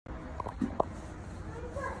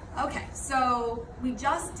Okay, so we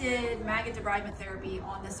just did maggot debridement therapy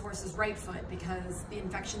on this horse's right foot because the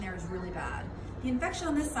infection there is really bad. The infection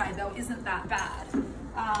on this side, though, isn't that bad.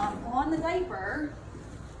 On the diaper,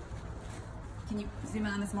 can you zoom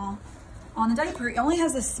in on this small? On the diaper, it only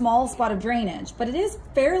has a small spot of drainage, but it is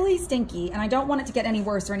fairly stinky, and I don't want it to get any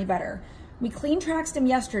worse or any better. We clean traxed him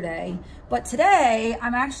yesterday, but today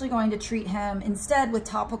I'm actually going to treat him instead with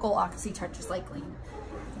topical oxytetracycline.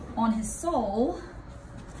 On his sole,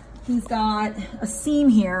 he's got a seam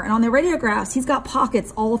here, and on the radiographs, he's got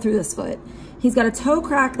pockets all through this foot. He's got a toe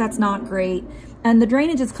crack that's not great, and the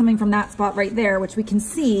drainage is coming from that spot right there, which we can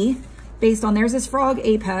see based on, there's this frog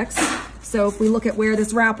apex. So if we look at where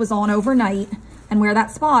this wrap was on overnight and where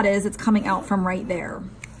that spot is, it's coming out from right there.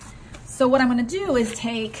 So what I'm gonna do is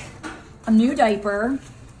take a new diaper,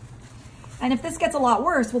 and if this gets a lot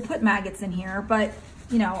worse, we'll put maggots in here, but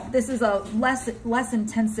you know, this is a less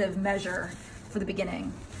intensive measure for the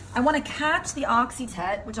beginning. I want to catch the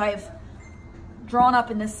oxytet, which I've drawn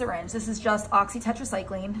up in this syringe. This is just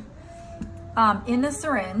oxytetracycline in the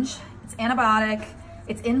syringe. It's antibiotic,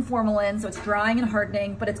 it's in formalin, so it's drying and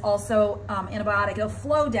hardening, but it's also antibiotic. It'll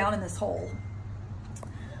flow down in this hole.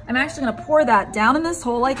 I'm actually going to pour that down in this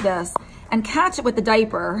hole like this and catch it with the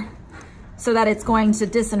diaper so that it's going to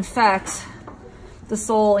disinfect the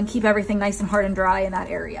sole and keep everything nice and hard and dry in that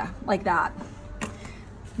area, like that.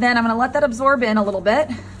 Then I'm gonna let that absorb in a little bit.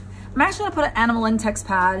 I'm actually gonna put an animal Intex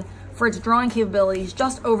pad for its drawing capabilities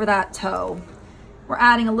just over that toe. We're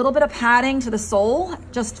adding a little bit of padding to the sole,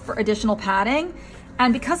 just for additional padding.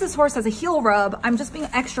 And because this horse has a heel rub, I'm just being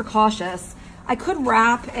extra cautious. I could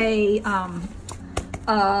wrap a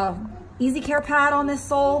Easy Care pad on this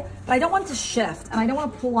sole, but I don't want it to shift, and I don't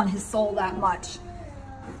want to pull on his sole that much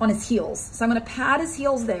on his heels. So I'm going to pad his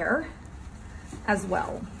heels there as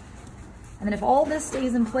well. And then if all this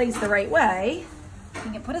stays in place the right way,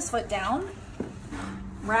 he can put his foot down,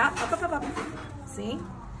 wrap, up. See?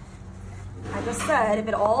 I just said, if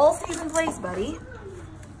it all stays in place, buddy,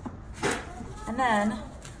 and then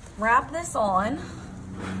wrap this on,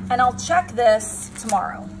 and I'll check this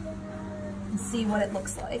tomorrow and see what it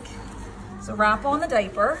looks like. So wrap on the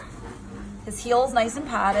diaper. His heel's nice and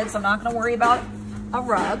padded, so I'm not gonna worry about a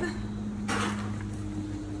rub.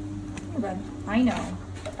 I know.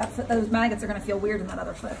 Those maggots are gonna feel weird in that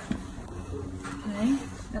other foot. Okay,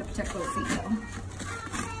 gotta protect those feet though.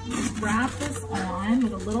 Wrap this on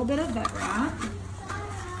with a little bit of vet wrap.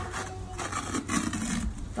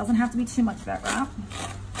 Doesn't have to be too much vet wrap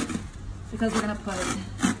because we're gonna put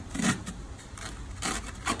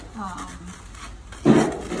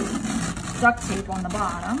duct tape on the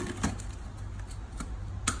bottom.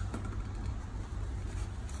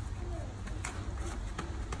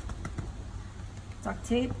 Duct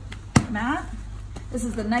tape mat. This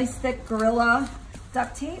is the nice thick Gorilla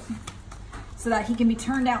duct tape so that he can be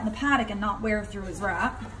turned out in the paddock and not wear through his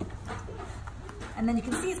wrap. And then you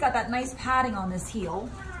can see he's got that nice padding on this heel.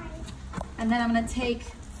 And then I'm gonna take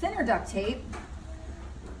thinner duct tape.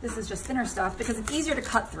 This is just thinner stuff because it's easier to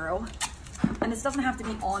cut through. And this doesn't have to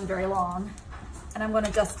be on very long. And I'm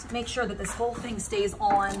gonna just make sure that this whole thing stays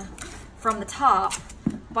on from the top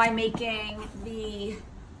by making the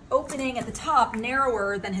opening at the top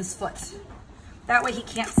narrower than his foot. That way he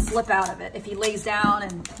can't slip out of it if he lays down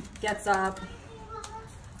and gets up.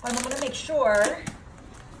 And I'm gonna make sure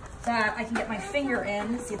that I can get my finger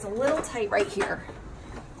in. See, it's a little tight right here.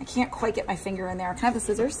 I can't quite get my finger in there. Can I have the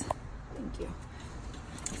scissors? Thank you.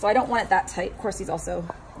 So I don't want it that tight. Of course, he's also,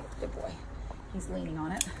 good boy, he's leaning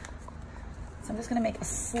on it. So I'm just gonna make a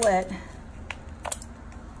slit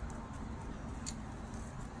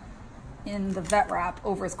in the vet wrap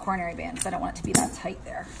over his coronary band because I don't want it to be that tight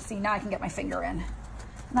there. See, now I can get my finger in. And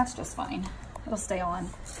that's just fine. It'll stay on.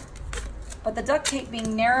 But the duct tape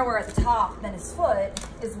being narrower at the top than his foot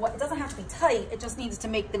is what, it doesn't have to be tight, it just needs to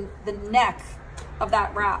make the neck of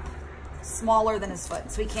that wrap smaller than his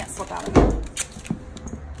foot so he can't slip out of it.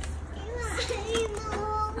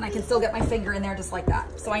 And I can still get my finger in there just like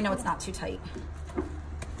that, so I know it's not too tight.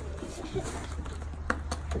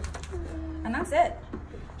 And that's it.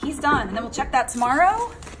 He's done, and then we'll check that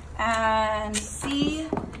tomorrow and see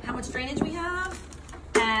how much drainage we have,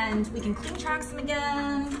 and we can clean trax him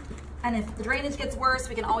again. And if the drainage gets worse,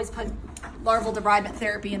 we can always put larval debridement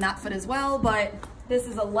therapy in that foot as well, but this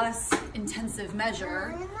is a less intensive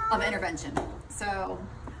measure of intervention. So,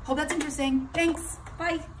 hope that's interesting. Thanks,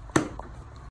 bye.